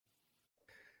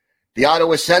The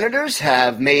Ottawa Senators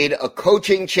have made a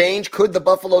coaching change. Could the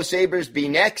Buffalo Sabres be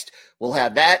next? We'll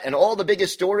have that and all the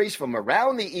biggest stories from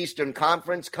around the Eastern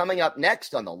Conference coming up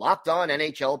next on the Locked On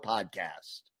NHL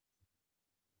podcast.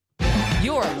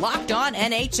 You're Locked On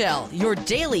NHL, your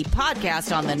daily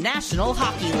podcast on the National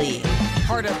Hockey League.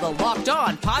 Part of the Locked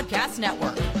On Podcast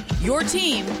Network, your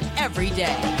team every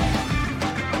day.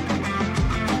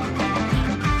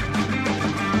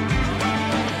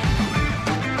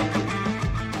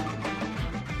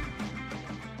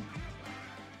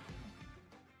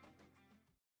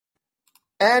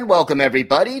 And welcome,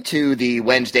 everybody, to the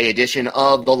Wednesday edition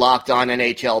of the Locked On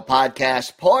NHL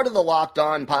podcast, part of the Locked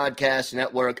On Podcast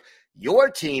Network,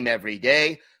 your team every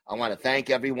day. I want to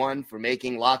thank everyone for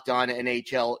making Locked On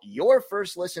NHL your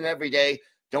first listen every day.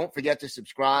 Don't forget to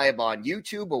subscribe on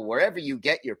YouTube or wherever you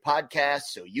get your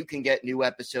podcasts so you can get new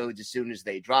episodes as soon as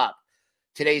they drop.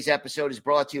 Today's episode is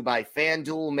brought to you by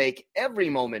FanDuel. Make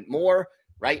every moment more.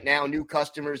 Right now, new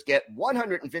customers get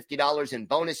 $150 in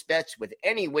bonus bets with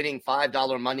any winning $5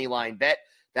 moneyline bet.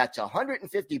 That's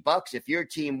 $150 if your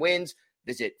team wins.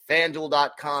 Visit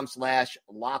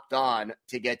FanDuel.com/LockedOn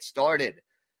to get started.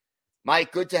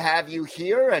 Mike, good to have you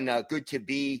here and good to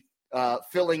be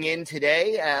filling in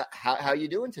today. How you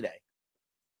doing today?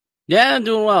 Yeah, I'm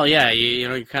doing well. Yeah,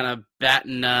 you're kind of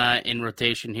batting in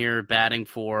rotation here, batting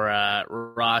for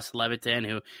Ross Levitan,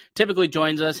 who typically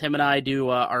joins us. Him and I do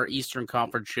our Eastern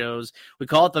Conference shows. We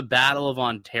call it the Battle of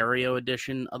Ontario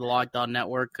edition of the Locked On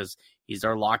Network because he's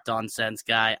our Locked On Sens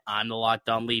guy. I'm the Locked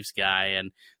On Leafs guy,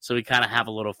 and so we kind of have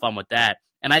a little fun with that.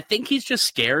 And I think he's just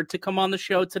scared to come on the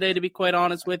show today, to be quite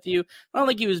honest with you. I don't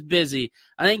think he was busy.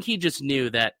 I think he just knew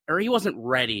that, or he wasn't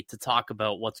ready to talk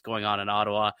about what's going on in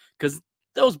Ottawa because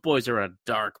those boys are in a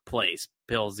dark place,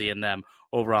 Pillsy and them,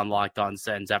 over on Locked On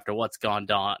Sens after what's gone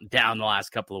down the last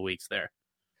couple of weeks there.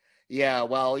 Yeah,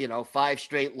 well, 5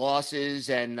 straight losses,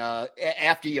 and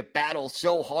after you battle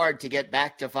so hard to get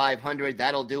back to 500,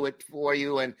 that'll do it for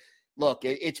you. And look,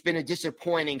 it's been a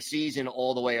disappointing season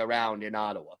all the way around in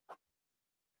Ottawa.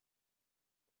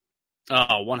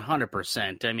 Oh,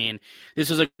 100%. I mean, this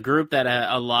was a group that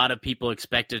a lot of people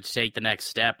expected to take the next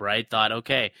step, right? Thought,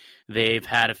 okay, they've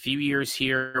had a few years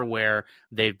here where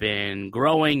they've been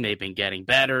growing, they've been getting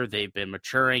better, they've been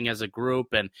maturing as a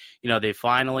group, and, they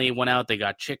finally went out, they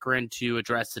got Chychrun to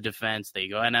address the defense, they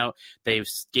went out, they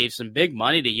gave some big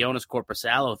money to Jonas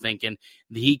Korpisalo thinking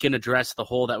he can address the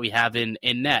hole that we have in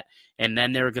net. And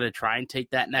then they were going to try and take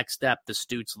that next step, the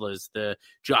Stutzlas, the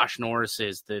Josh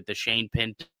Norrises, the Shane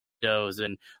Pinto,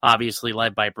 and obviously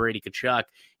led by Brady Tkachuk,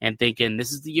 and thinking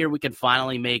this is the year we can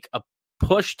finally make a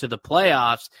push to the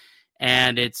playoffs,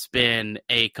 and it's been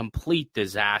a complete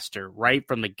disaster right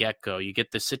from the get-go. You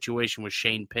get the situation with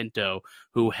Shane Pinto,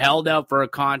 who held out for a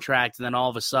contract, and then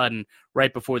all of a sudden,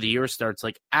 right before the year starts,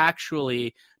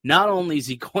 actually, not only is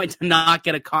he going to not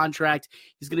get a contract,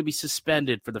 he's going to be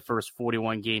suspended for the first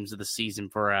 41 games of the season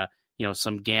for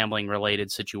some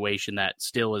gambling-related situation that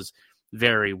still is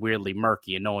very weirdly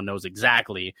murky, and no one knows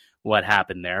exactly what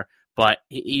happened there, but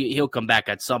he'll come back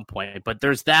at some point. But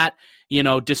there's that,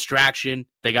 distraction.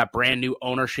 They got brand new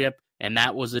ownership, and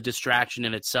that was a distraction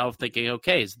in itself, thinking,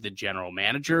 okay, is the general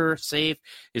manager safe?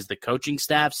 Is the coaching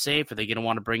staff safe? Are they going to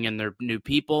want to bring in their new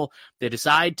people? They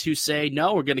decide to say,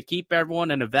 no, we're going to keep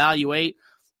everyone and evaluate.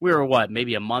 We were,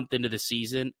 maybe a month into the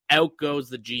season. Out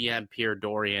goes the GM, Pierre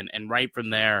Dorian. And right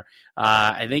from there,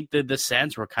 I think the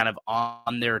Sens were kind of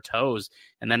on their toes.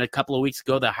 And then a couple of weeks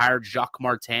ago, they hired Jacques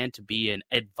Martin to be an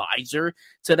advisor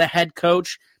to the head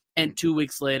coach. And 2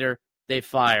 weeks later, they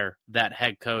fire that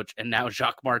head coach. And now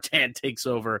Jacques Martin takes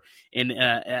over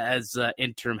as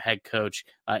interim head coach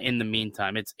in the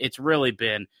meantime. It's really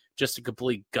been just a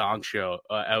complete gong show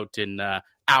out in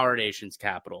our nation's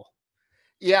capital.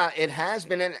 Yeah, it has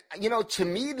been. And, to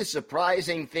me, the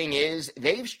surprising thing is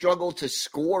they've struggled to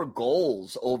score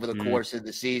goals over the course of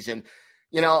the season.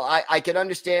 I could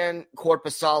understand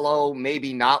Korpisalo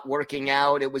maybe not working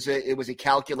out. It was a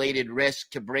calculated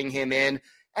risk to bring him in,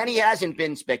 and he hasn't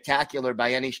been spectacular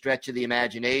by any stretch of the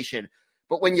imagination.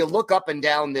 But when you look up and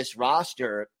down this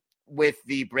roster with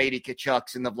the Brady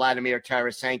Tkachuks and the Vladimir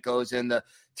Tarasenkos and the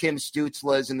Tim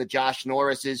Stutzlas and the Josh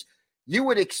Norrises, you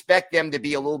would expect them to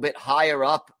be a little bit higher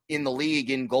up in the league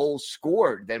in goals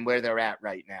scored than where they're at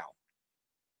right now.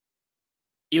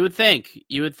 You would think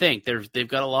they've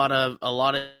got a lot of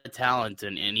talent,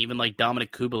 and even like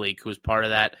Dominic Kubalik, who was part of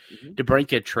that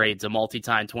DeBrincat trade's a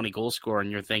multi-time 20-goal scorer,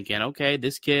 and you're thinking, okay,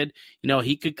 this kid,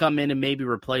 he could come in and maybe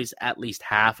replace at least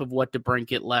half of what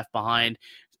DeBrincat left behind.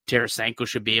 Tarasenko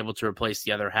should be able to replace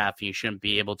the other half. You shouldn't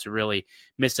be able to really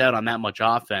miss out on that much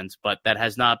offense, but that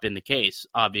has not been the case,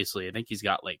 obviously. I think he's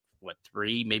got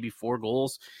 3, maybe 4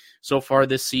 goals so far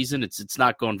this season. It's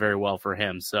not going very well for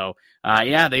him. So,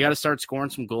 they got to start scoring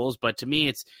some goals. But to me,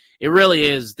 it really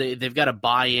is they've got to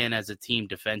buy in as a team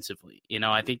defensively.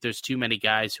 I think there's too many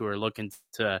guys who are looking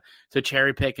to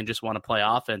cherry pick and just want to play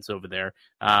offense over there.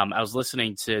 I was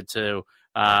listening to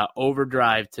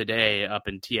Overdrive today up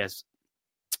in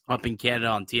Canada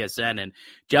on TSN, and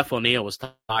Jeff O'Neill was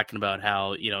talking about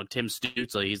how, Tim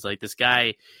Stützle, he's like, this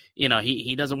guy,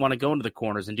 he doesn't want to go into the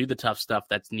corners and do the tough stuff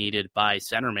that's needed by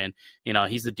centermen.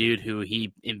 He's the dude who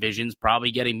he envisions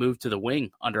probably getting moved to the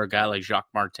wing under a guy like Jacques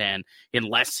Martin,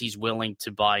 unless he's willing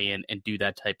to buy in and do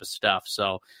that type of stuff.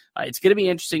 So it's going to be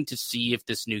interesting to see if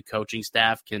this new coaching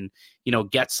staff can,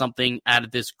 get something out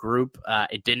of this group.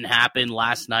 It didn't happen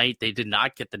last night. They did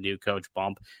not get the new coach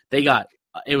bump. They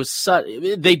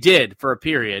did for a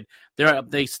period.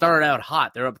 They started out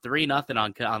hot. They're up 3-0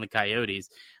 on the Coyotes,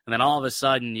 and then all of a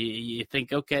sudden you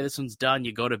think, okay, this one's done.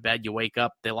 You go to bed, you wake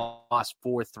up, they lost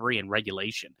 4-3 in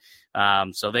regulation.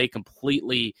 So they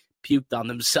completely puked on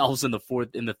themselves in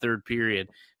the third period,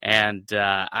 and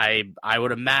I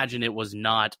would imagine it was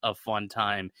not a fun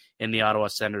time in the Ottawa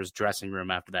Senators dressing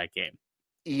room after that game.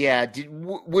 Yeah,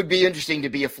 would be interesting to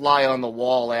be a fly on the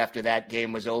wall after that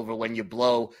game was over when you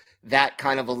blow that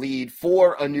kind of a lead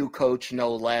for a new coach,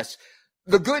 no less.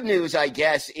 The good news, I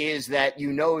guess, is that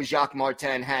Jacques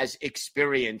Martin has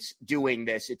experience doing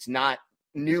this. It's not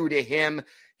new to him.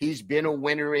 He's been a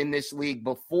winner in this league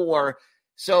before,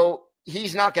 so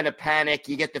he's not going to panic.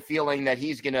 You get the feeling that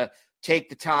he's going to take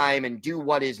the time and do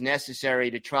what is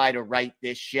necessary to try to right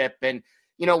this ship. And,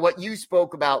 what you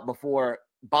spoke about before,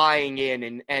 buying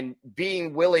in and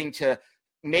being willing to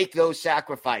make those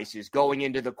sacrifices, going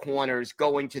into the corners,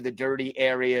 going to the dirty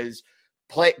areas,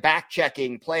 back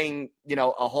checking, playing,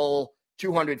 a whole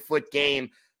 200-foot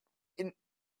game.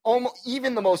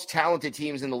 Even the most talented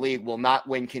teams in the league will not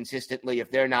win consistently if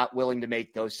they're not willing to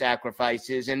make those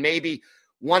sacrifices. And maybe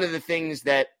one of the things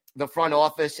that the front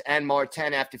office and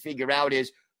Martin have to figure out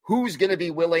is who's going to be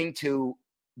willing to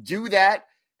do that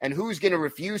and who's going to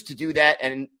refuse to do that.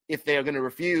 And if they're going to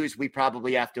refuse, we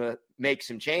probably have to make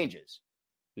some changes.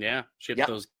 Yeah, ship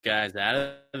those guys out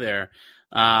of there.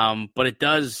 But it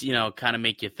does, kind of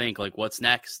make you think, what's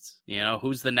next?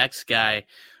 Who's the next guy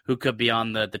who could be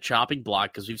on the chopping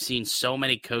block? Because we've seen so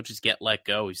many coaches get let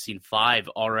go. We've seen 5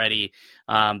 already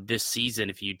this season.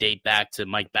 If you date back to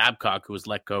Mike Babcock, who was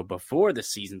let go before the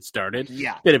season started.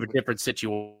 Yeah. Bit of a different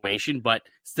situation. But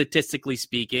statistically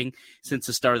speaking, since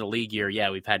the start of the league year,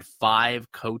 we've had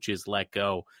 5 coaches let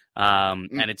go.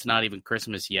 And it's not even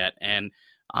Christmas yet. And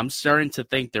I'm starting to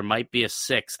think there might be a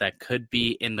 6th that could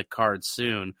be in the cards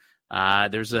soon.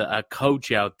 There's a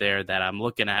coach out there that I'm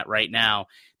looking at right now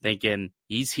thinking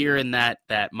he's hearing that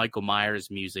Michael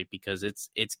Myers music because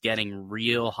it's getting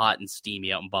real hot and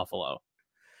steamy out in Buffalo.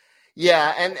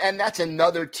 Yeah, and that's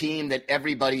another team that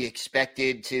everybody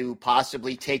expected to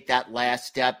possibly take that last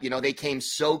step. They came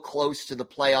so close to the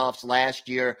playoffs last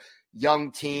year.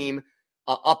 Young team,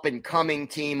 up-and-coming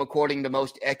team, according to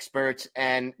most experts.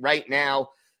 And right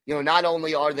now, not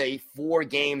only are they 4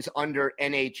 games under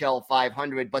NHL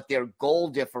 500, but their goal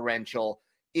differential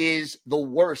is the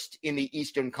worst in the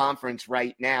Eastern Conference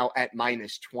right now at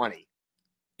 -20.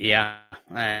 Yeah,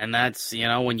 and that's,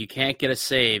 when you can't get a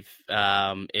save,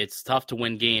 it's tough to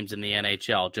win games in the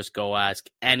NHL. Just go ask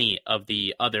any of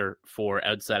the other 4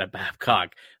 outside of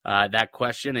Babcock that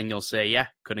question, and you'll say,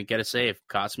 couldn't get a save,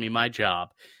 cost me my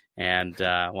job. And,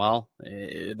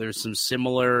 there's some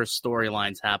similar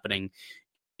storylines happening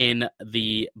in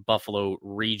the Buffalo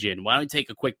region. Why don't we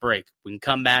take a quick break? We can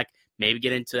come back, maybe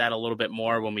get into that a little bit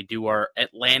more when we do our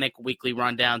Atlantic weekly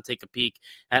rundown, take a peek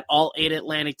at all 8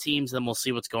 Atlantic teams, then we'll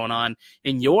see what's going on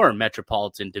in your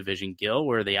Metropolitan Division, Gil,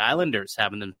 where the Islanders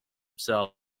having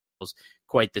themselves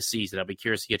quite the season. I'll be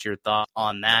curious to get your thoughts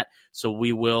on that. So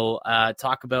we will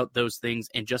talk about those things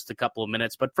in just a couple of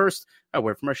minutes. But first, a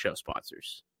word from our show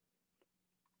sponsors.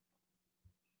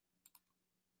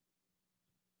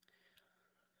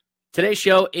 Today's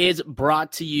show is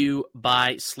brought to you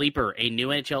by Sleeper. A new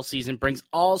NHL season brings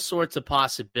all sorts of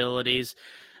possibilities.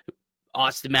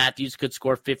 Austin Matthews could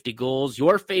score 50 goals.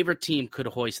 Your favorite team could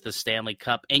hoist the Stanley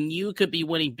Cup, and you could be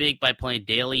winning big by playing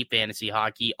daily fantasy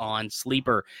hockey on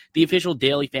Sleeper, the official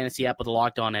daily fantasy app of the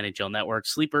Locked On NHL Network.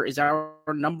 Sleeper is our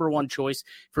number one choice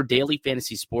for daily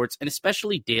fantasy sports, and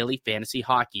especially daily fantasy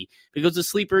hockey. Because with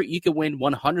Sleeper, you can win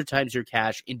 100 times your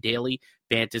cash in daily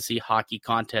fantasy hockey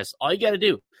contests. All you got to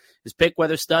do is pick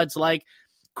whether studs like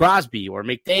Crosby or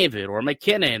McDavid or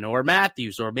McKinnon or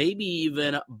Matthews or maybe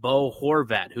even Bo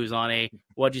Horvat, who's on a,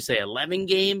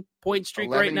 11-game point streak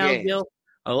right now, Gil?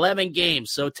 11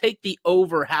 games. So take the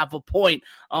over half a point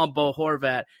on Bo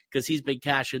Horvat because he's been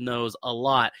cashing those a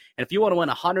lot. And if you want to win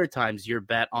 100 times your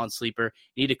bet on Sleeper,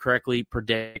 you need to correctly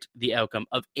predict the outcome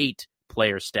of 8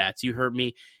 player stats. You heard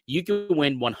me. You can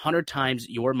win 100 times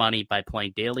your money by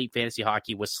playing daily fantasy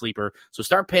hockey with Sleeper. So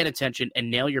start paying attention and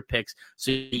nail your picks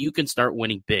so you can start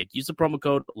winning big. Use the promo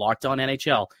code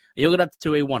LOCKEDONNHL. You'll get up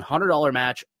to a $100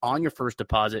 match on your first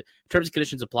deposit. Terms and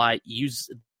conditions apply. Use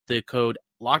the code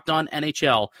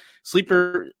LOCKEDONNHL.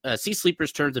 Sleeper, see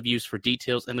Sleeper's terms of use for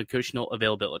details and conditional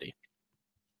availability.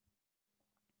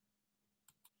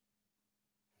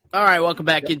 All right, welcome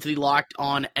back into the Locked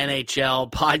On NHL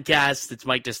podcast. It's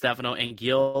Mike DeStefano and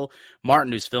Gil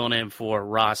Martin who's filling in for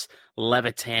Ross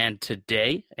Levitan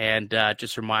today. And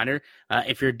just a reminder,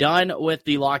 if you're done with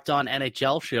the Locked On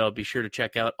NHL show, be sure to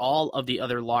check out all of the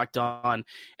other Locked On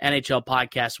NHL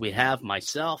podcasts we have.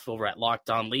 Myself over at Locked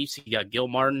On Leafs. You got Gil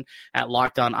Martin at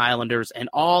Locked On Islanders and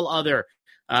all other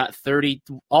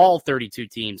 32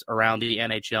 teams around the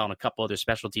NHL and a couple other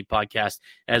specialty podcasts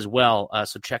as well.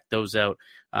 So check those out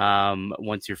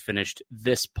once you're finished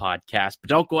this podcast. But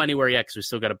don't go anywhere yet because we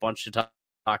still got a bunch to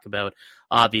talk about,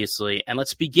 obviously. And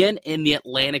let's begin in the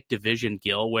Atlantic Division,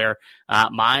 Gil, where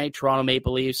my Toronto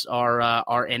Maple Leafs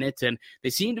are in it, and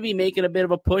they seem to be making a bit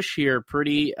of a push here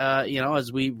pretty,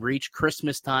 as we reach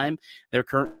Christmas time. They're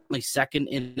currently second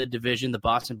in the division. The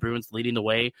Boston Bruins leading the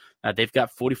way. They've got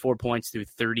 44 points through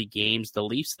 30 games. The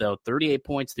Leafs, though, 38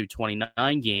 points through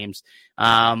 29 games.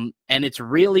 And it's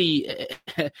really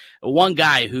one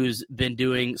guy who's been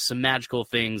doing some magical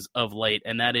things of late,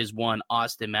 and that is one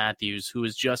Austin Matthews, who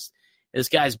is just, this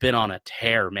guy's been on a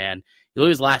tear, man. You look at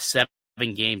his last 7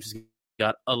 games, he's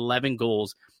got 11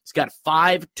 goals. He's got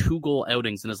 5 2-goal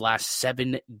outings in his last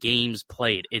 7 games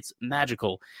played. It's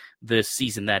magical, the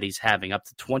season that he's having, up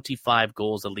to 25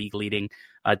 goals, a league leading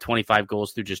 25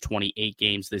 goals through just 28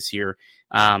 games this year.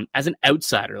 As an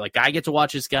outsider, like, I get to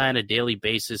watch this guy on a daily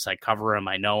basis. I cover him.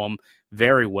 I know him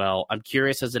very well. I'm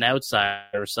curious, as an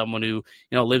outsider, someone who,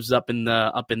 lives up in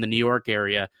the New York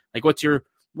area, like,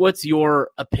 what's your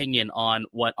opinion on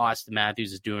what Austin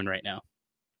Matthews is doing right now?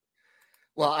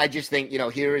 Well, I just think,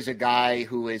 here is a guy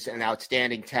who is an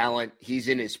outstanding talent. He's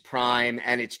in his prime,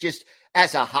 and it's just,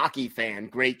 as a hockey fan,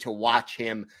 great to watch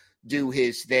him do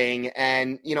his thing.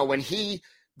 And, when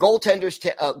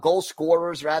goal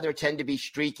scorers rather tend to be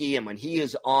streaky, and when he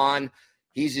is on,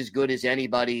 he's as good as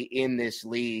anybody in this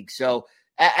league. So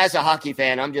as a hockey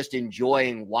fan, I'm just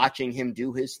enjoying watching him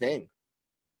do his thing.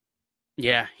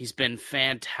 Yeah, he's been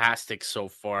fantastic so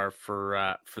far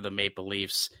for the Maple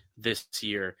Leafs this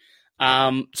year.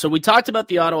 So we talked about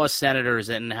the Ottawa Senators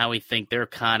and how we think they're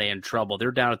kind of in trouble.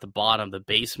 They're down at the bottom, the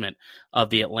basement of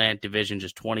the Atlantic Division,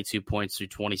 just 22 points through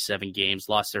 27 games,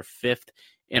 lost their 5th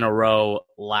in a row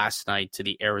last night to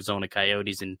the Arizona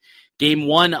Coyotes in game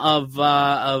 1 of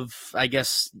I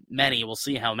guess many, we'll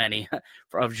see how many,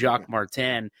 of Jacques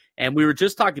Martin. And we were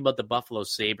just talking about the Buffalo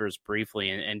Sabres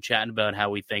briefly and chatting about how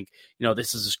we think,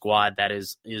 this is a squad that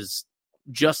is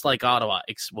just like Ottawa,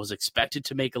 was expected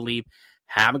to make a leap.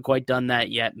 Haven't quite done that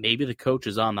yet. Maybe the coach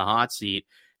is on the hot seat.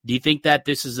 Do you think that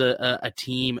this is a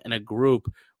team and a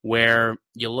group where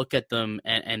you look at them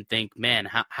and think, man,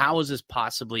 how is this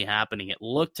possibly happening? It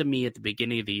looked to me at the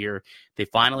beginning of the year, they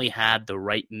finally had the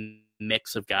right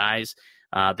mix of guys.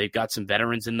 They've got some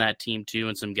veterans in that team too,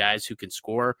 and some guys who can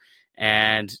score.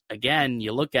 And again,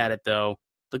 you look at it though,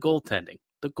 the goaltending.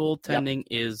 The goaltending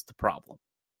is the problem.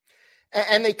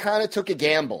 And they kind of took a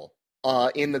gamble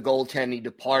in the goaltending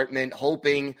department,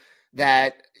 hoping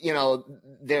that,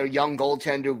 their young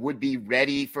goaltender would be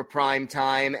ready for prime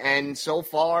time. And so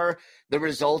far, the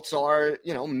results are,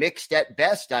 mixed at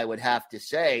best, I would have to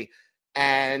say.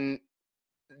 And,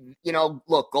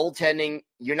 look, goaltending,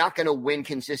 you're not going to win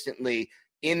consistently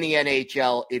in the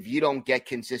NHL if you don't get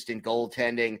consistent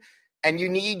goaltending. And you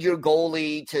need your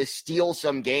goalie to steal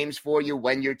some games for you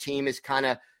when your team is kind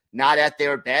of not at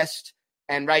their best.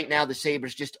 And right now, the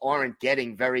Sabres just aren't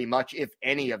getting very much, if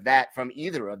any, of that from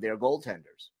either of their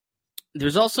goaltenders.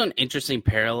 There's also an interesting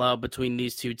parallel between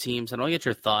these two teams, and I'll get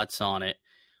your thoughts on it.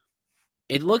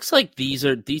 It looks like these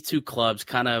two clubs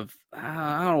kind of,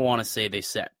 I don't want to say they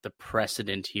set the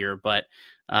precedent here, but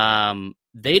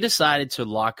they decided to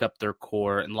lock up their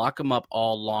core and lock them up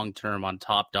all long-term on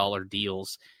top dollar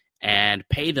deals and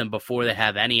pay them before they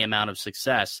have any amount of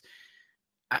success.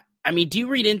 I mean, do you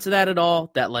read into that at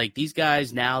all? That, like, these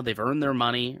guys now, they've earned their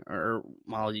money, or,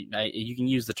 well, you can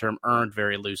use the term earned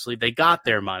very loosely. They got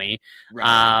their money,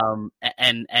 right.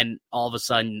 And all of a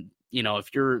sudden, if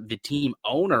you're the team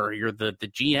owner, you're the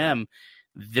GM,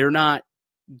 they're not,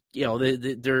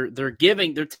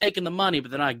 they're taking the money,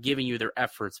 but they're not giving you their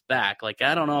efforts back. Like,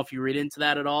 I don't know if you read into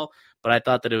that at all, but I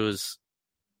thought that it was,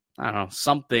 I don't know,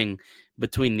 something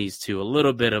between these two, a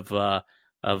little bit of a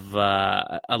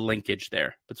linkage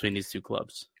there between these two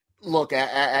clubs. Look,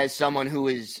 as someone who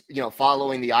is,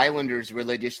 following the Islanders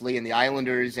religiously, and the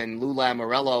Islanders and Lou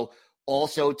Lamoriello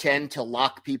also tend to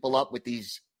lock people up with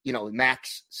these,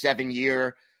 max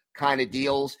 7-year kind of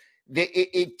deals.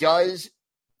 It does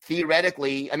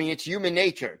theoretically, I mean, it's human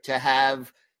nature to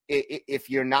have, if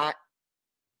you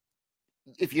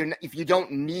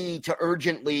don't need to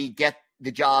urgently get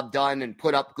the job done and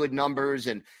put up good numbers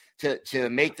and to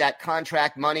make that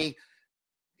contract money,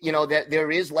 that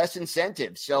there is less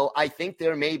incentive. So I think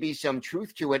there may be some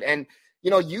truth to it. And,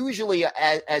 usually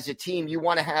as a team, you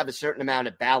want to have a certain amount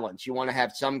of balance. You want to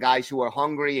have some guys who are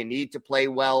hungry and need to play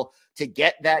well to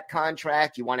get that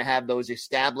contract. You want to have those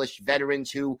established veterans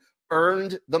who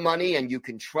earned the money and you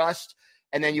can trust.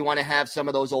 And then you want to have some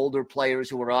of those older players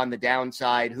who are on the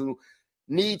downside who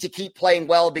need to keep playing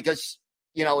well because,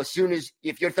 as soon as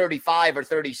if you're 35 or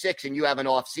 36 and you have an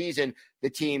off season, the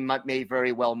team may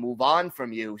very well move on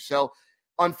from you. So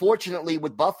unfortunately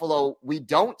with Buffalo, we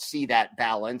don't see that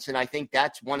balance. And I think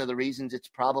that's one of the reasons it's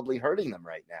probably hurting them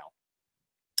right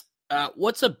now.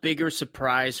 What's a bigger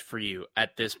surprise for you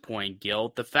at this point,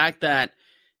 Gil? The fact that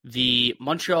the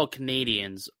Montreal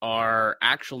Canadiens are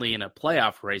actually in a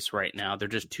playoff race right now. They're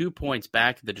just 2 points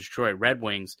back of the Detroit Red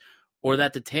Wings, or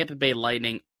that the Tampa Bay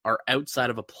Lightning are outside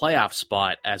of a playoff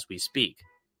spot as we speak.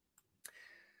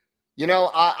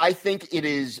 I think it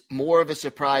is more of a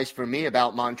surprise for me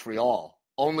about Montreal,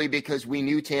 only because we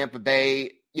knew Tampa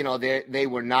Bay, they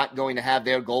were not going to have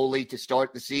their goalie to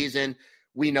start the season.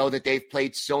 We know that they've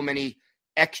played so many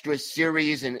extra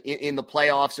series in the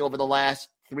playoffs over the last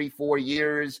 3-4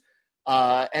 years,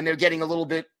 and they're getting a little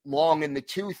bit long in the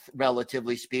tooth,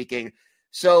 relatively speaking.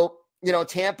 So,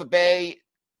 Tampa Bay,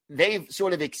 they've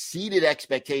sort of exceeded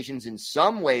expectations in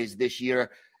some ways this year,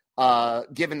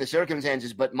 given the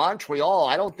circumstances. But Montreal,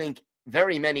 I don't think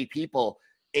very many people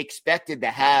expected the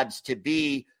Habs to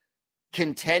be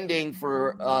contending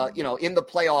for, in the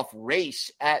playoff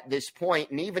race at this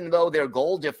point. And even though their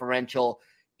goal differential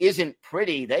isn't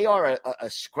pretty, they are a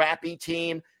scrappy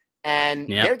team. And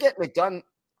they're getting it done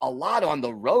a lot on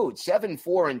the road,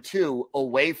 7-4-2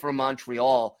 away from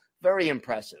Montreal. Very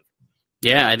impressive.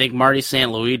 Yeah, I think Marty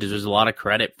St. Louis deserves a lot of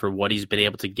credit for what he's been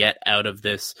able to get out of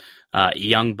this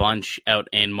young bunch out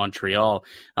in Montreal.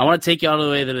 I want to take you all the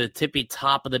way to the tippy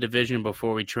top of the division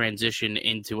before we transition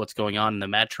into what's going on in the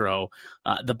Metro.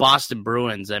 The Boston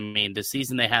Bruins, I mean, the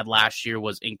season they had last year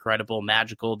was incredible,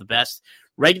 magical, the best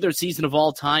regular season of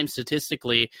all time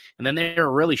statistically, and then they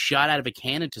were really shot out of a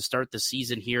cannon to start the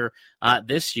season here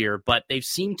this year, but they've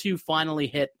seemed to finally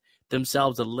hit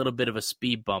themselves a little bit of a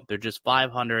speed bump. They're just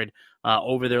 500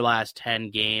 over their last 10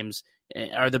 games.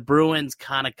 Are the Bruins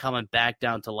kind of coming back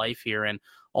down to life here? And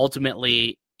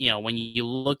ultimately, when you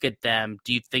look at them,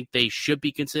 do you think they should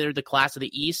be considered the class of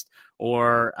the East,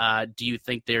 or do you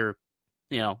think they're,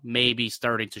 maybe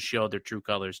starting to show their true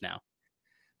colors now?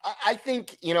 I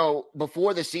think,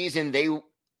 before the season,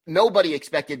 nobody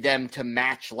expected them to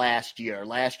match last year.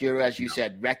 Last year, as you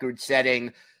said,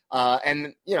 record-setting.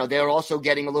 And, they're also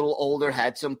getting a little older,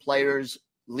 had some players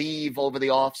leave over the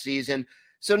offseason.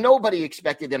 So nobody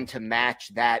expected them to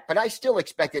match that. But I still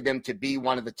expected them to be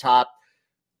one of the top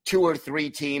 2 or 3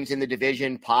 teams in the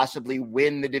division, possibly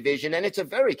win the division. And it's a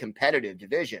very competitive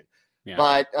division. Yeah.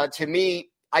 But to me,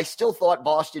 I still thought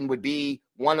Boston would be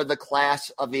one of the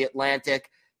class of the Atlantic.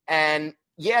 And,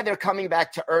 yeah, they're coming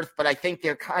back to earth, but I think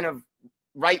they're kind of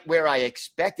right where I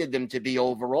expected them to be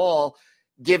overall,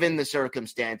 given the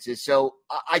circumstances. So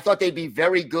I thought they'd be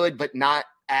very good, but not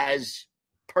as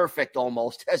perfect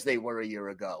almost as they were a year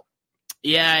ago.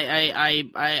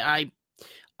 Yeah,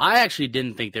 I actually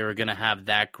didn't think they were going to have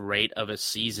that great of a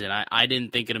season. I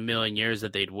didn't think in a million years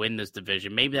that they'd win this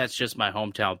division. Maybe that's just my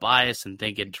hometown bias and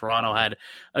thinking Toronto had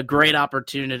a great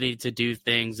opportunity to do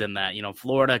things, and that,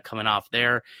 Florida coming off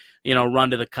their run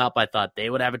to the Cup, I thought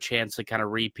they would have a chance to kind of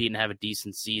repeat and have a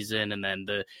decent season. And then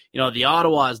the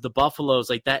Ottawas, the Buffaloes,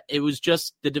 like that, it was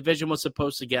just the division was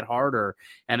supposed to get harder.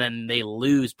 And then they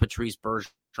lose Patrice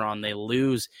Bergeron, they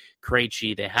lose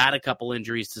Krejci. They had a couple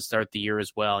injuries to start the year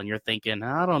as well. And you're thinking,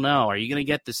 I don't know, are you going to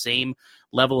get the same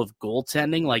level of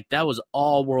goaltending? Like, that was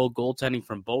all world goaltending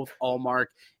from both Allmark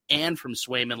and from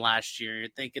Swayman last year. You're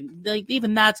thinking, like,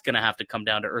 even that's going to have to come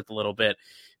down to earth a little bit.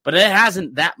 But it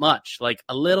hasn't that much, like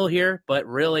a little here, but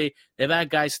really they've had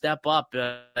guys step up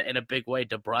in a big way.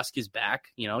 DeBrusk is back.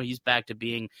 He's back to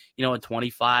being, a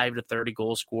 25 to 30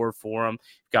 goal scorer for him.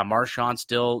 Got Marchand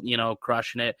still,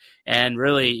 crushing it. And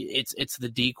really it's the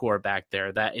decor back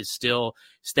there that is still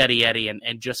steady Eddie and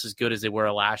just as good as they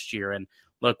were last year. And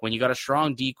look, when you got a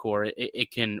strong decor, it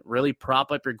can really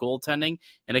prop up your goaltending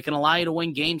and it can allow you to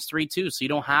win games 3-2. So you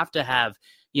don't have to have,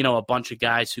 a bunch of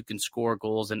guys who can score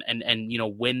goals and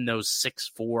win those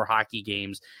 6-4 hockey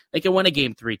games. They can win a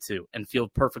game 3-2 and feel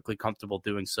perfectly comfortable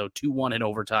doing so. 2-1 in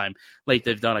overtime, like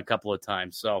they've done a couple of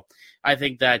times. So I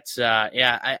think that,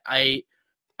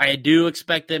 I do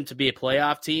expect them to be a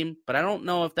playoff team, but I don't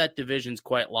know if that division's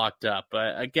quite locked up.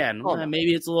 Again,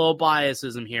 maybe it's a little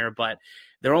biasism here, but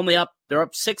they're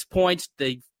up 6 points.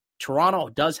 Toronto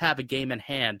does have a game in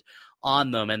hand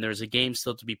on them, and there's a game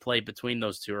still to be played between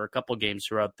those two, or a couple games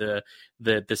throughout the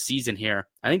season here.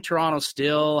 I think Toronto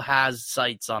still has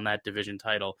sights on that division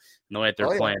title and the way that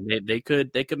they're playing. They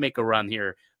could make a run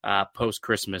here post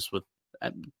Christmas with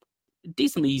a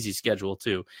decently easy schedule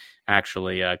too,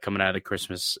 actually, coming out of the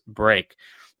Christmas break.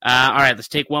 All right, let's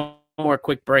take one more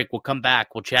quick break. We'll come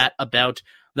back. We'll chat about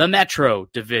the Metro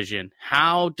Division.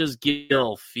 How does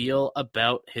Gil feel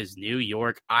about his New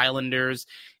York Islanders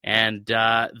and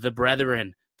the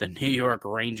brethren, the New York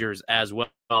Rangers as well?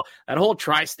 That whole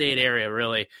tri-state area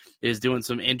really is doing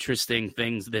some interesting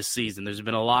things this season. There's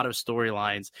been a lot of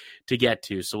storylines to get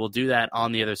to, so we'll do that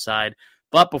on the other side.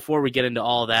 But before we get into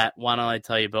all that, why don't I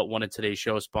tell you about one of today's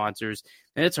show sponsors,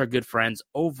 and it's our good friends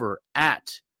over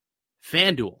at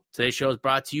FanDuel. Today's show is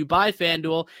brought to you by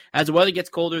FanDuel. As the weather gets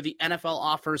colder, the NFL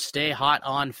offers stay hot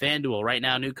on FanDuel. Right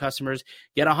now, new customers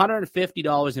get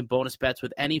 $150 in bonus bets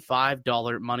with any $5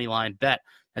 moneyline bet.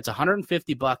 That's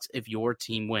 $150 if your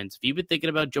team wins. If you've been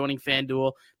thinking about joining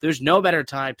FanDuel, there's no better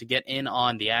time to get in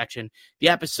on the action. The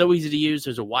app is so easy to use.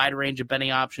 There's a wide range of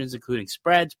betting options, including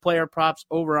spreads, player props,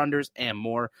 over-unders, and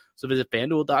more. So visit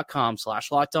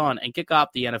FanDuel.com/LockedOn and kick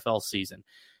off the NFL season.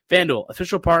 FanDuel,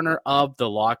 official partner of the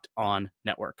Locked On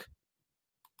Network.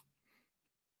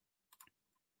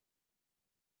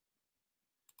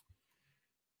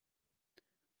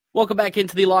 Welcome back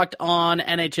into the Locked On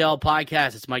NHL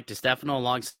podcast. It's Mike DiStefano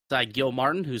alongside Gil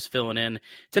Martin, who's filling in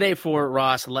today for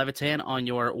Ross Levitan on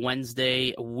your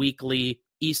Wednesday weekly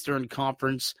Eastern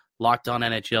Conference Locked On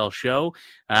NHL show.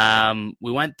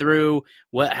 We went through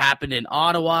what happened in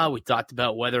Ottawa. We talked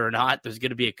about whether or not there's going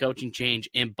to be a coaching change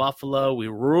in Buffalo. We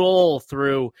roll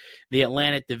through the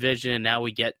Atlantic Division, and now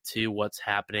we get to what's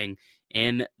happening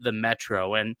in the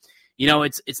Metro. And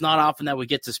it's not often that we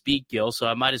get to speak, Gil, so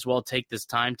I might as well take this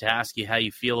time to ask you how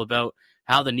you feel about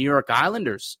how the New York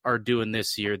Islanders are doing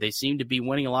this year. They seem to be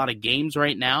winning a lot of games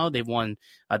right now. They've won,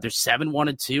 they're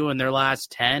 7-1-2 in their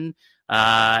last 10,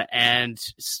 and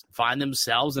find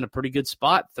themselves in a pretty good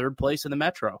spot, third place in the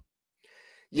Metro.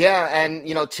 Yeah, and,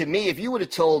 to me, if you would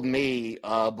have told me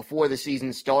before the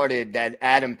season started that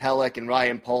Adam Pelech and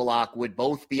Ryan Polak would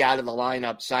both be out of the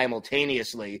lineup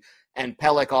simultaneously, and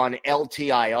Pelech on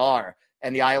LTIR,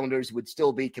 and the Islanders would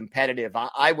still be competitive,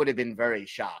 I would have been very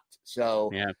shocked.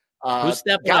 So, yeah. Who's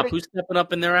stepping up? Who's stepping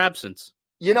up in their absence?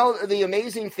 The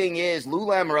amazing thing is Lou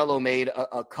Lamoriello made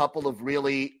a couple of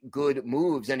really good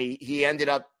moves, and he ended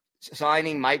up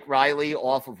signing Mike Riley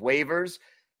off of waivers,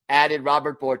 added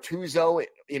Robert Bortuzzo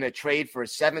in a trade for a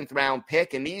 7th-round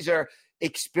pick, and these are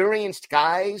experienced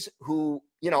guys who,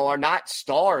 are not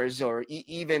stars or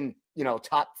even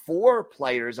top 4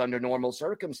 players under normal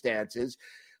circumstances,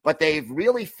 but they've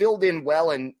really filled in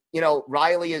well. And,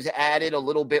 Riley has added a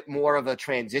little bit more of a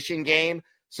transition game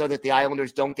so that the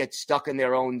Islanders don't get stuck in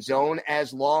their own zone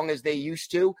as long as they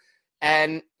used to.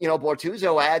 And,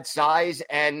 Bortuzzo adds size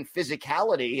and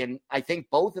physicality. And I think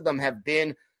both of them have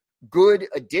been good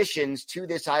additions to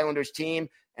this Islanders team.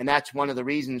 And that's one of the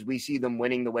reasons we see them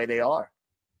winning the way they are.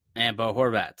 And Bo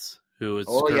Horvat's, who is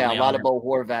a lot of Bo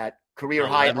Horvat. Career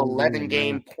high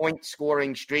 11-game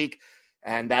point-scoring streak,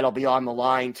 and that'll be on the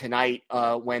line tonight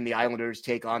when the Islanders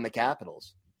take on the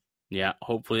Capitals. Yeah,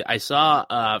 hopefully. I saw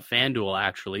FanDuel,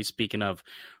 actually, speaking of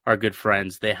our good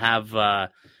friends, they have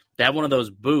one of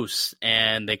those boosts,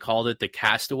 and they called it the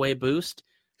Castaway Boost.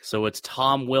 So it's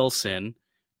Tom Wilson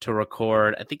to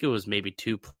record, I think it was maybe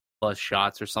 2+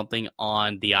 shots or something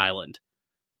on the island,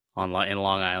 in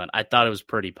Long Island. I thought it was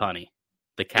pretty punny,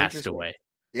 the Castaway.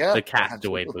 Yeah, the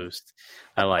Castaway absolutely. Boost.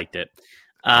 I liked it.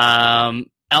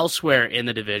 Elsewhere in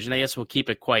the division, I guess we'll keep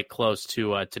it quite close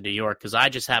to New York because I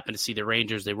just happened to see the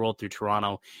Rangers. They rolled through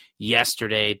Toronto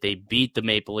yesterday. They beat the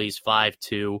Maple Leafs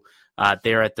 5-2.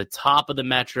 They're at the top of the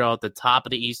Metro, at the top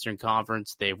of the Eastern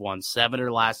Conference. They've won 7 of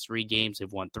their last 3 games.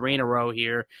 They've won 3 in a row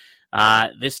here.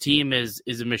 This team is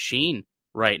a machine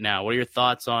right now. What are your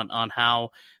thoughts on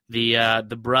how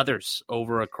the brothers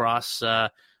over across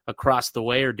the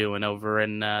way are doing over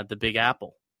in the Big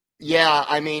Apple? Yeah,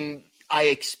 I mean, I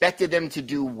expected them to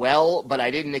do well, but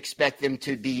I didn't expect them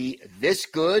to be this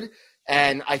good.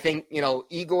 And I think,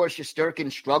 Igor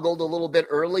Shesterkin struggled a little bit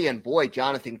early, and boy,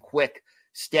 Jonathan Quick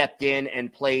stepped in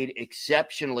and played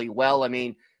exceptionally well. I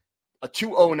mean, a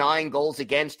 209 goals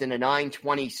against and a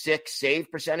 926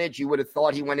 save percentage. You would have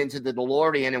thought he went into the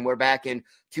DeLorean and we're back in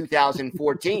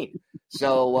 2014.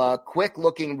 So Quick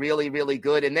looking really, really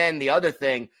good. And then the other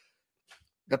thing,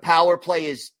 the power play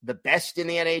is the best in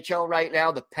the NHL right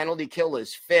now. The penalty kill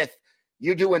is 5th.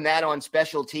 You're doing that on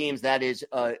special teams. That is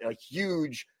a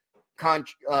huge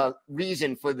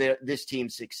reason for this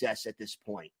team's success at this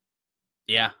point.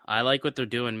 Yeah, I like what they're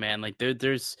doing, man. Like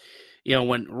there's,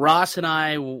 when Ross and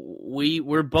I,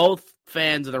 we're both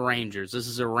fans of the Rangers. This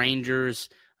is a Rangers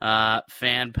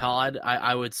fan pod.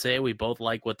 I would say we both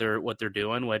like what they're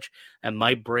doing, which it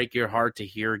might break your heart to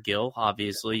hear, Gil.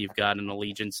 Obviously, you've got an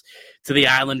allegiance to the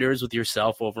Islanders with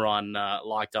yourself over on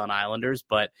Locked On Islanders,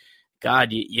 but God,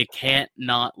 you can't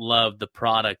not love the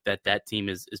product that team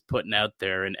is putting out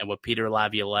there, and what Peter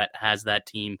Laviolette has that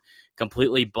team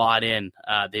completely bought in.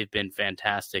 They've been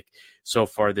fantastic so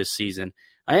far this season.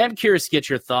 I am curious to get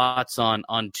your thoughts on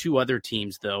 2 other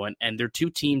teams, though, and they're 2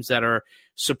 teams that are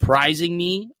surprising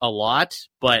me a lot,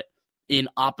 but in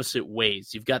opposite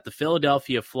ways. You've got the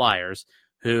Philadelphia Flyers,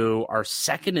 who are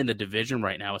second in the division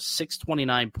right now, a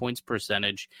 .629 points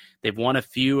percentage. They've won a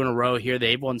few in a row here.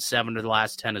 They've won 7 of the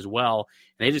last 10 as well,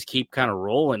 and they just keep kind of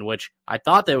rolling, which I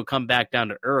thought they would come back down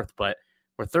to earth, but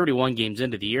we're 31 games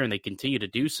into the year, and they continue to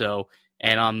do so.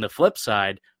 And on the flip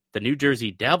side, the New Jersey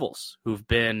Devils, who've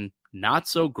been not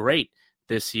so great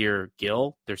this year,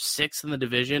 Gil. They're 6th in the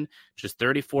division, just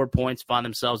 34 points, find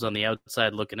themselves on the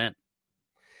outside looking in.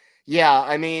 Yeah,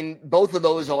 I mean, both of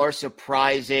those are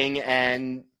surprising.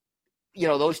 And,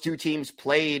 those 2 teams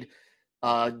played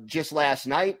just last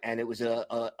night, and it was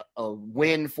a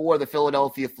win for the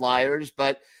Philadelphia Flyers.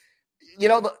 But,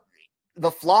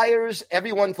 the Flyers,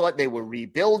 everyone thought they were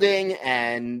rebuilding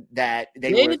and that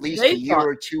they were at least a year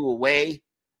or 2 away.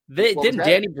 Didn't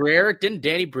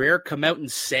Danny Briere come out and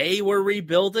say we're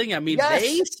rebuilding? I mean, yes.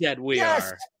 They said we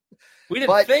are. We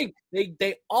didn't think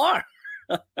they are.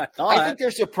 I think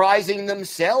they're surprising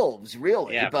themselves,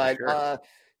 really. Yeah, but sure.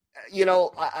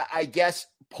 I guess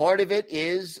part of it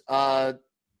is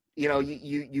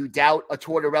you doubt a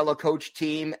Tortorella coach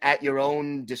team at your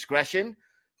own discretion,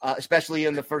 especially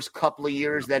in the first couple of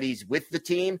years that he's with the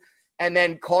team, and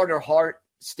then Carter Hart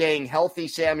staying healthy,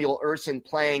 Samuel Ersson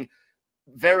playing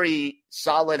very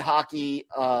solid hockey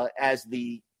as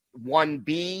the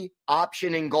 1B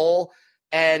option in goal.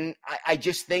 And I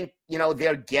just think,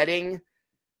 they're getting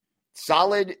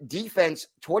solid defense.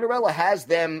 Tortorella has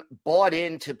them bought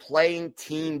into playing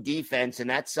team defense, and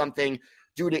that's something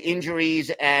due to injuries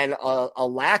and a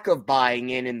lack of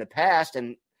buying in the past,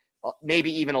 and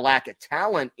maybe even a lack of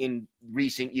talent in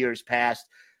recent years past.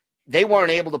 They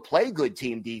weren't able to play good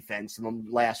team defense in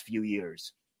the last few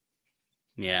years.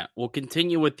 Yeah, we'll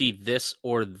continue with the this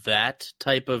or that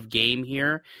type of game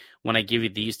here when I give you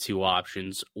these 2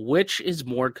 options. Which is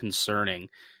more concerning?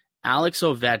 Alex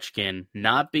Ovechkin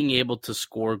not being able to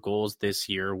score goals this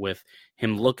year, with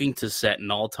him looking to set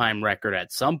an all-time record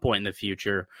at some point in the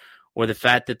future, or the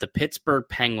fact that the Pittsburgh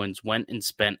Penguins went and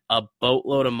spent a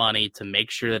boatload of money to make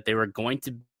sure that they were going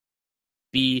to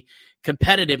be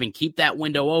competitive and keep that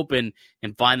window open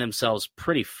and find themselves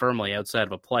pretty firmly outside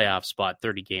of a playoff spot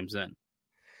 30 games in.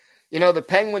 The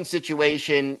Penguin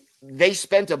situation, they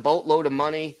spent a boatload of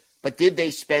money, but did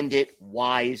they spend it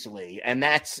wisely? And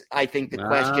that's, I think, the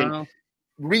question.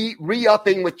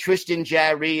 Re-upping with Tristan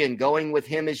Jarry and going with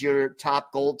him as your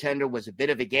top goaltender was a bit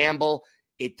of a gamble.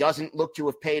 It doesn't look to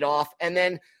have paid off. And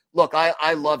then, look,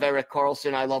 I love Erik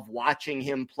Karlsson. I love watching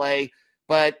him play.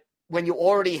 But when you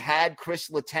already had Chris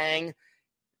Letang,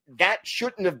 that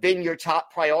shouldn't have been your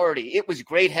top priority. It was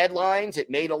great headlines. It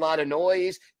made a lot of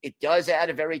noise. It does add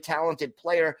a very talented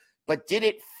player. But did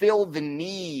it fill the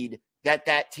need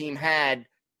that team had?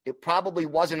 It probably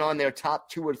wasn't on their top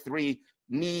 2 or 3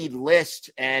 need list.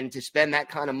 And to spend that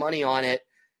kind of money on it,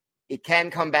 it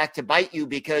can come back to bite you,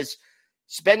 because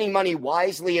spending money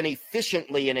wisely and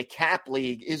efficiently in a cap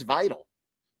league is vital.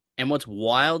 And what's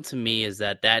wild to me is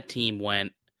that team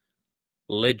went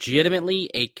legitimately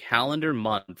a calendar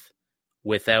month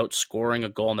without scoring a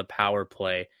goal in the power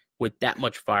play with that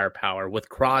much firepower, with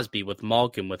Crosby, with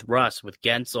Malkin, with Russ, with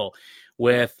Gensel,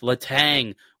 with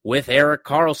Letang, with Erik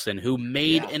Karlsson, who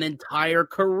made an entire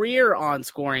career on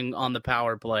scoring on the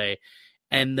power play.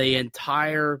 And the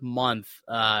entire month,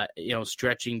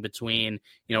 stretching between,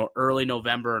 early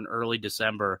November and early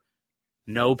December,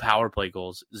 no power play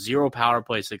goals, 0 power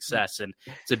play success. And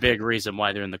it's a big reason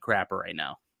why they're in the crapper right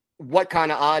now. What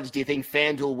kind of odds do you think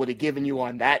FanDuel would have given you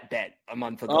on that bet a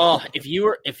month ago? Oh, if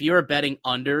you were betting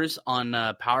unders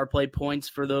on power play points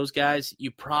for those guys, you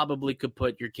probably could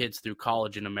put your kids through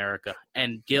college in America.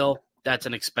 And Gil, that's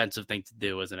an expensive thing to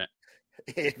do, isn't it?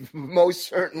 It most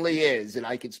certainly is, and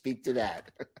I can speak to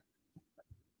that.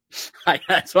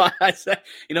 That's why I said,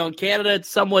 in Canada it's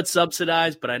somewhat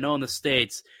subsidized, but I know in the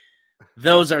States,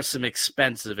 those are some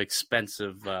expensive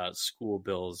school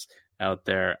bills out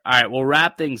there. All right, we'll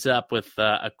wrap things up with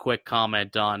a quick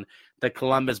comment on the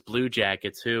Columbus Blue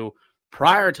Jackets, who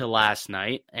prior to last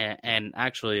night and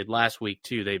actually last week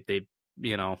too, they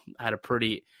had a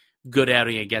pretty good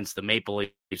outing against the Maple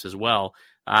Leafs as well.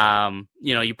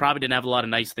 You probably didn't have a lot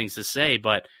of nice things to say,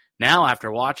 but now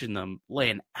after watching them lay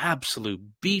an absolute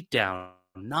beatdown,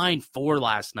 9-4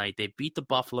 last night, they beat the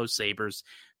Buffalo Sabres.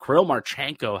 Kirill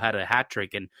Marchenko had a hat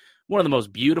trick and one of the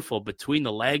most beautiful between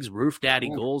the legs roof daddy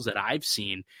goals that I've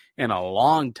seen in a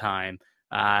long time.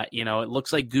 It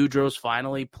looks like Goudreau's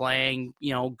finally playing,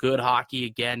 good hockey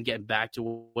again, getting back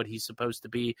to what he's supposed to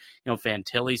be.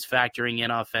 Fantilli's factoring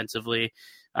in offensively.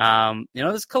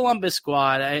 This Columbus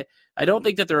squad, I don't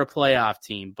think that they're a playoff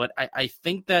team, but I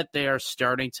think that they are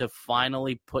starting to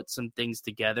finally put some things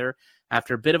together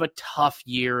after a bit of a tough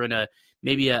year and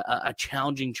maybe a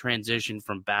challenging transition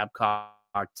from Babcock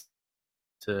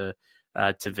to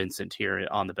Vincent here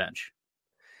on the bench.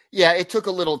 Yeah, it took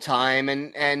a little time.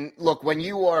 And look, when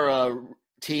you are a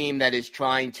team that is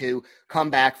trying to come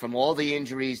back from all the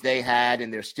injuries they had,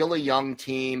 and they're still a young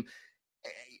team,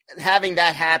 having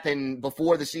that happen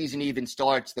before the season even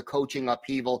starts, the coaching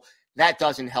upheaval, that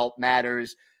doesn't help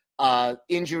matters.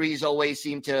 Injuries always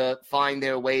seem to find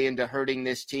their way into hurting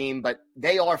this team, but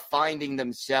they are finding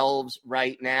themselves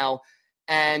right now.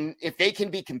 And if they can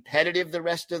be competitive the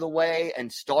rest of the way and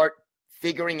start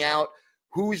figuring out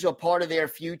who's a part of their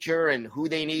future and who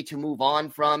they need to move on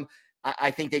from,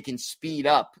 I think they can speed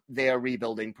up their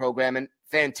rebuilding program. And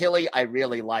Fantilli, I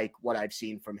really like what I've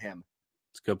seen from him.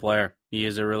 It's a good player. He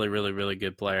is a really, really, really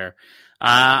good player. All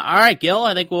right, Gil,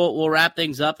 I think we'll wrap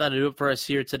things up. That'll do it for us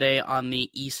here today on the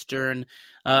Eastern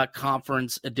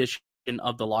Conference edition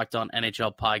of the Locked On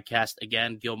NHL podcast.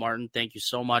 Again, Gil Martin, thank you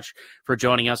so much for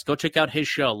joining us. Go check out his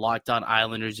show, Locked On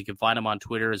Islanders. You can find him on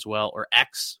Twitter as well, or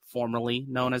X, formerly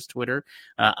known as Twitter,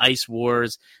 Ice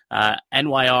Wars,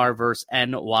 NYR versus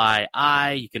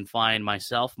NYI. You can find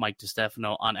myself, Mike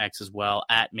DiStefano, on X as well,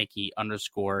 at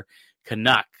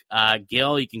Mickey_Canuck.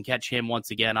 Gil, you can catch him once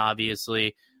again,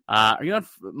 obviously. Are you on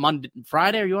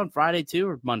Friday? Are you on Friday too,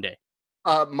 or Monday?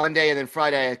 Monday, and then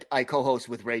Friday I co-host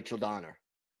with Rachel Donner.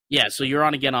 Yeah, so you're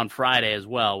on again on Friday as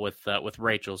well with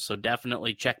Rachel. So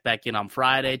definitely check back in on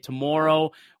Friday.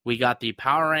 Tomorrow we got the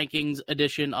Power Rankings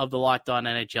edition of the Locked On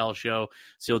NHL show.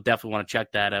 So you'll definitely want to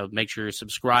check that out. Make sure you're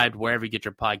subscribed wherever you get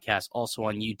your podcasts, also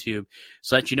on YouTube,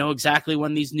 so that you know exactly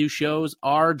when these new shows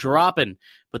are dropping.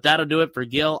 But that'll do it for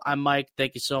Gil. I'm Mike.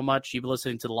 Thank you so much. You've been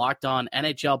listening to the Locked On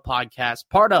NHL podcast,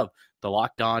 part of the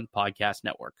Locked On Podcast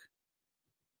Network.